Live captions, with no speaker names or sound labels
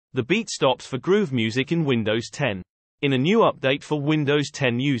The beat stops for Groove Music in Windows 10. In a new update for Windows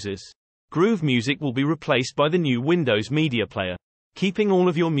 10 users, Groove Music will be replaced by the new Windows Media Player, keeping all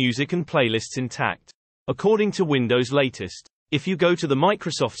of your music and playlists intact. According to Windows latest, if you go to the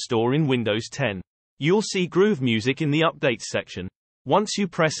Microsoft Store in Windows 10, you'll see Groove Music in the Updates section. Once you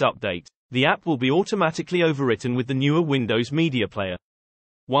press Update, the app will be automatically overwritten with the newer Windows Media Player.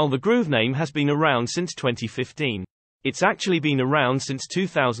 While the Groove name has been around since 2015, it's actually been around since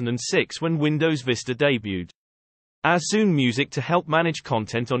 2006 when Windows Vista debuted as Zune Music to help manage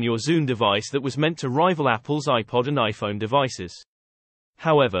content on your Zune device that was meant to rival Apple's iPod and iPhone devices.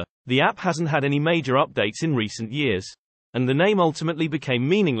 However, the app hasn't had any major updates in recent years, and the name ultimately became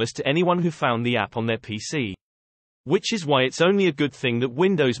meaningless to anyone who found the app on their PC. Which is why it's only a good thing that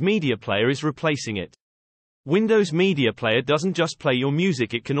Windows Media Player is replacing it. Windows Media Player doesn't just play your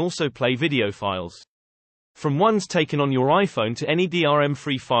music, it can also play video files. From ones taken on your iPhone to any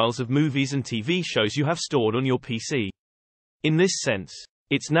DRM-free files of movies and TV shows you have stored on your PC. In this sense,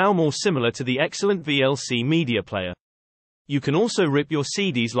 it's now more similar to the excellent VLC Media Player. You can also rip your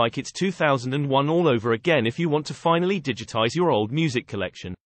CDs like it's 2001 all over again if you want to finally digitize your old music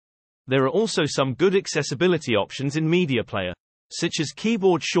collection. There are also some good accessibility options in Media Player, such as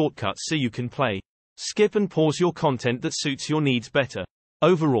keyboard shortcuts so you can play, skip and pause your content that suits your needs better.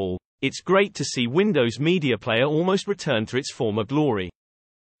 Overall, it's great to see Windows Media Player almost return to its former glory.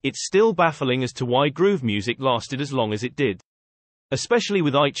 It's still baffling as to why Groove Music lasted as long as it did, especially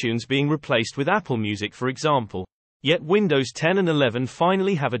with iTunes being replaced with Apple Music, for example. Yet Windows 10 and 11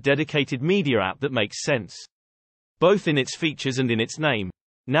 finally have a dedicated media app that makes sense, both in its features and in its name.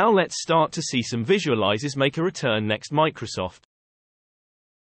 Now let's start to see some visualizers make a return next. Microsoft